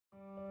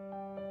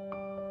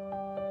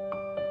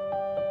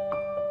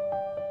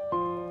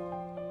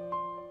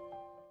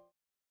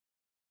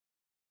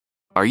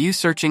Are you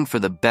searching for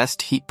the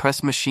best heat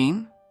press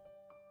machine?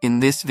 In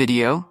this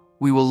video,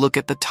 we will look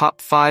at the top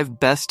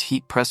 5 best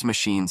heat press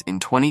machines in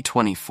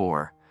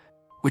 2024,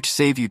 which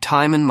save you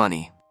time and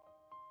money.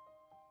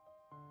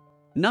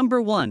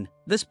 Number 1.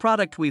 This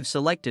product we've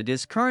selected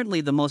is currently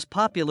the most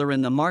popular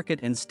in the market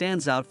and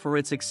stands out for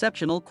its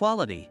exceptional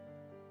quality.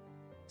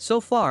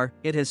 So far,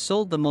 it has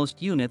sold the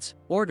most units,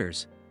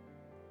 orders,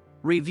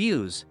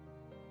 reviews,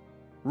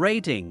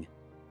 rating,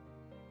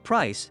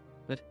 price,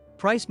 but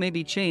price may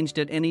be changed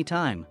at any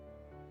time.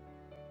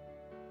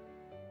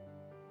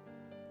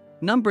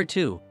 Number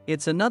 2.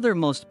 It's another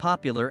most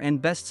popular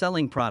and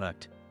best-selling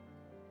product.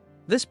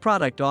 This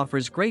product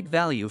offers great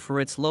value for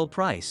its low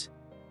price.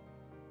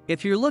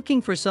 If you're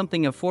looking for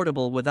something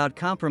affordable without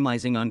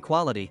compromising on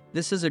quality,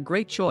 this is a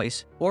great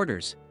choice.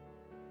 Orders,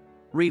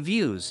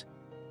 reviews,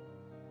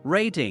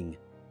 rating,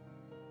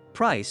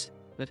 price,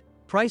 but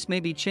price may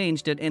be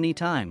changed at any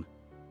time.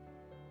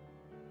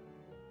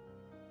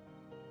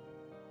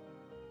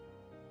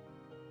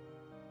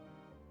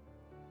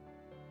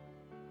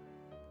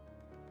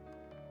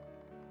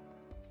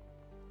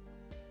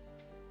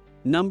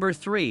 Number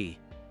 3.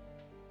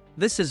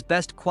 This is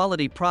best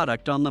quality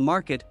product on the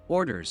market.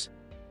 Orders,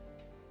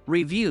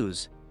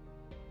 reviews,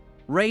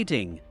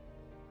 rating,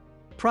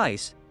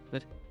 price,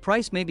 but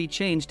price may be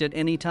changed at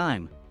any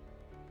time.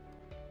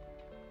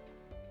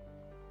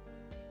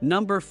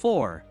 Number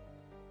 4.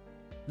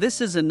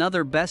 This is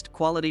another best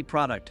quality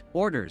product.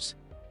 Orders,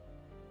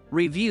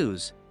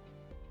 reviews,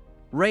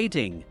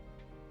 rating,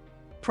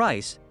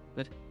 price,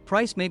 but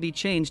price may be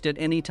changed at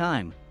any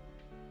time.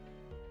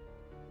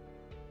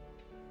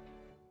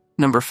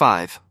 Number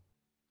 5.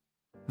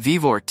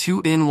 VEVOR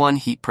 2-in-1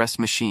 Heat Press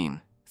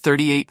Machine,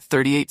 38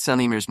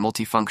 cm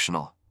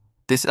multifunctional.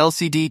 This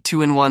LCD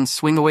 2-in-1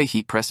 swing-away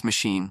heat press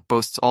machine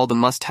boasts all the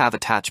must-have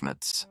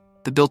attachments.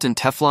 The built-in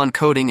Teflon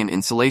coating and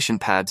insulation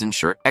pads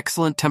ensure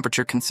excellent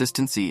temperature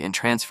consistency and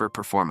transfer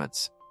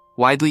performance.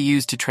 Widely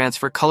used to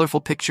transfer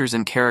colorful pictures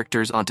and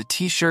characters onto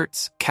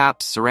t-shirts,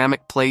 caps,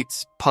 ceramic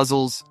plates,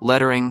 puzzles,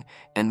 lettering,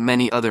 and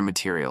many other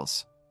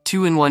materials.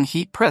 2-in-1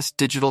 heat press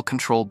digital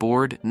control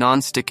board,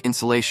 non-stick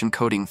insulation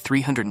coating,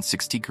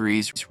 360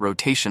 degrees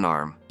rotation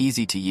arm,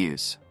 easy to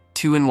use.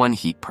 2-in-1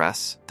 heat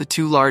press. The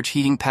 2 large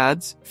heating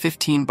pads,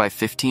 15 by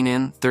 15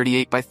 in,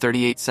 38 by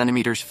 38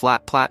 centimeters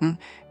flat platen,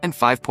 and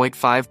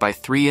 5.5 by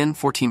 3 in,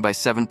 14 by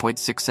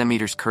 7.6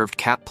 centimeters curved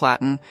cap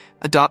platen,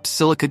 adopt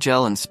silica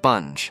gel and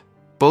sponge.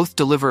 Both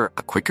deliver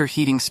a quicker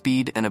heating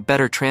speed and a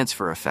better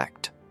transfer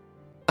effect.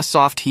 A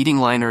soft heating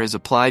liner is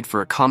applied for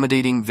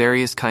accommodating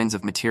various kinds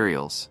of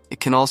materials. It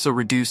can also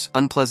reduce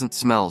unpleasant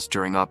smells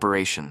during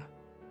operation.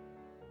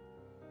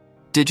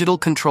 Digital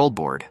control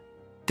board.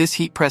 This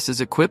heat press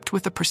is equipped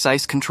with a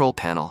precise control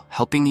panel,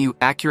 helping you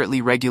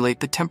accurately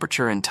regulate the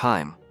temperature and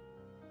time.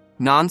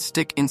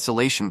 Non-stick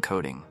insulation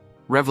coating.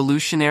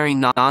 Revolutionary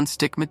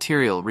non-stick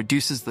material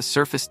reduces the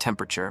surface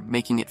temperature,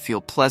 making it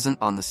feel pleasant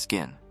on the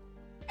skin.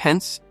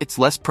 Hence, it's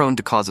less prone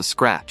to cause a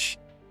scratch.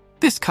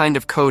 This kind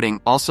of coating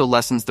also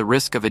lessens the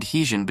risk of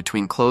adhesion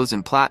between clothes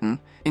and platen,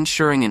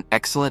 ensuring an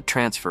excellent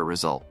transfer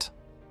result.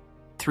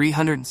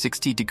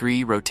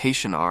 360-degree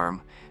rotation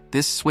arm.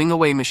 This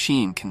swing-away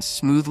machine can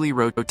smoothly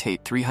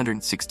rotate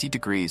 360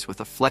 degrees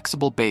with a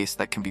flexible base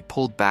that can be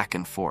pulled back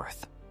and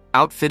forth.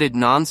 Outfitted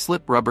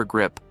non-slip rubber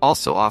grip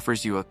also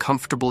offers you a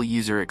comfortable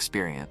user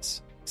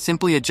experience.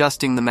 Simply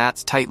adjusting the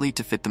mats tightly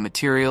to fit the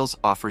materials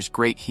offers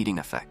great heating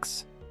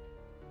effects.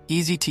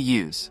 Easy to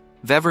use.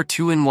 VEVOR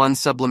 2-in-1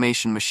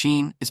 Sublimation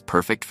Machine is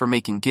perfect for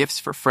making gifts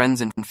for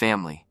friends and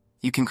family.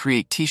 You can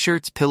create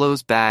t-shirts,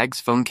 pillows, bags,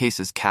 phone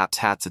cases, caps,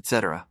 hats,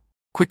 etc.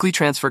 Quickly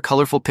transfer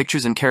colorful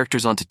pictures and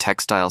characters onto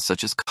textiles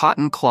such as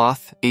cotton,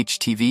 cloth,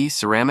 HTV,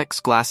 ceramics,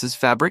 glasses,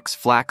 fabrics,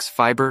 flax,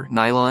 fiber,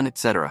 nylon,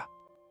 etc.